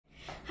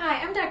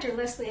Dr.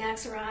 Leslie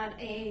Axelrod,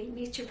 a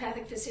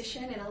naturopathic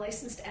physician and a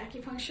licensed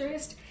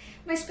acupuncturist.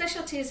 My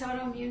specialty is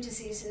autoimmune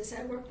diseases.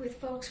 I work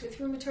with folks with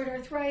rheumatoid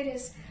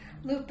arthritis,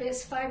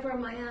 lupus,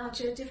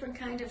 fibromyalgia, different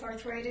kind of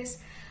arthritis.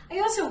 I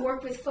also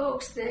work with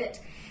folks that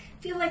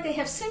feel like they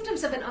have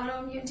symptoms of an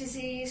autoimmune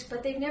disease,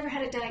 but they've never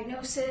had a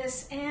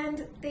diagnosis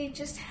and they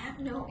just have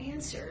no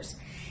answers.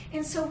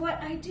 And so what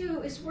I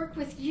do is work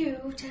with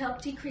you to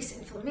help decrease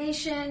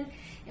inflammation,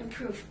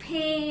 improve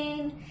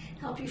pain,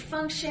 help you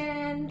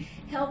function,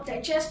 help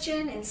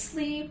digestion and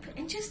sleep,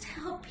 and just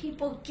help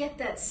people get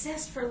that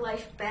zest for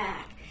life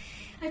back.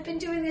 I've been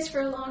doing this for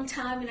a long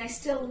time and I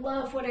still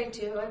love what I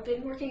do. I've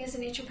been working as a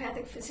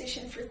naturopathic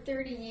physician for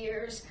 30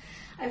 years.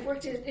 I've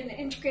worked in an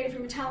integrative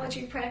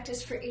rheumatology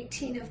practice for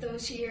 18 of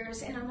those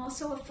years, and I'm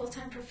also a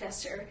full-time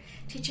professor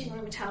teaching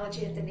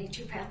rheumatology at the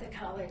Naturopathic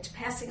College,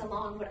 passing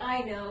along what I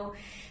know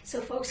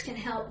so folks can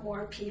help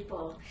more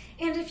people.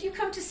 And if you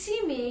come to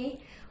see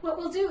me, what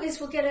we'll do is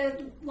we'll get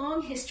a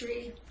long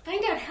history,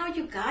 find out how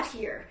you got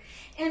here,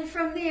 and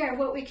from there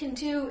what we can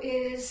do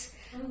is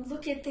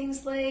look at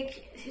things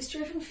like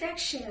history of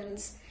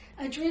infections,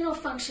 adrenal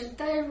function,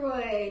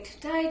 thyroid,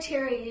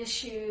 dietary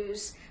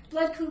issues,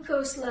 blood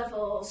glucose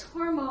levels,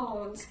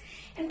 hormones,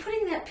 and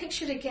putting that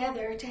picture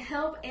together to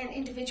help and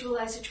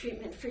individualize a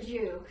treatment for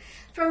you.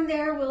 From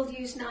there, we'll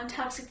use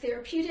non-toxic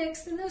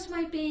therapeutics, and those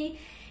might be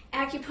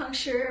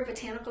acupuncture,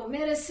 botanical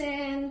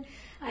medicine,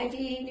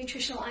 IV,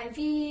 nutritional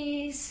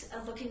IVs,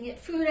 looking at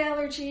food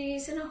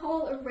allergies, and a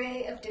whole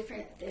array of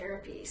different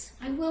therapies.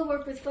 I will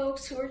work with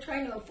folks who are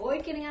trying to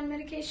avoid getting on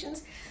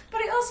medications, but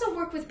I also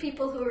work with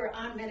people who are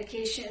on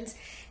medications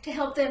to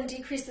help them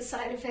decrease the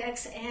side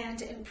effects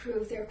and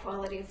improve their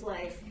quality of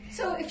life.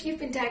 So if you've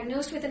been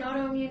diagnosed with an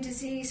autoimmune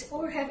disease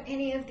or have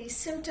any of these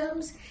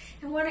symptoms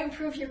and want to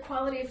improve your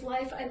quality of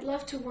life, I'd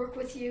love to work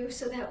with you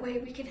so that way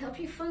we can help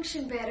you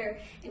function better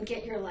and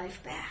get your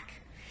life back.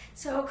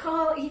 So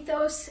call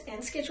Ethos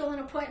and schedule an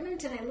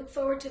appointment, and I look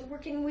forward to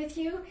working with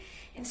you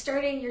and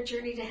starting your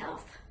journey to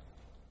health.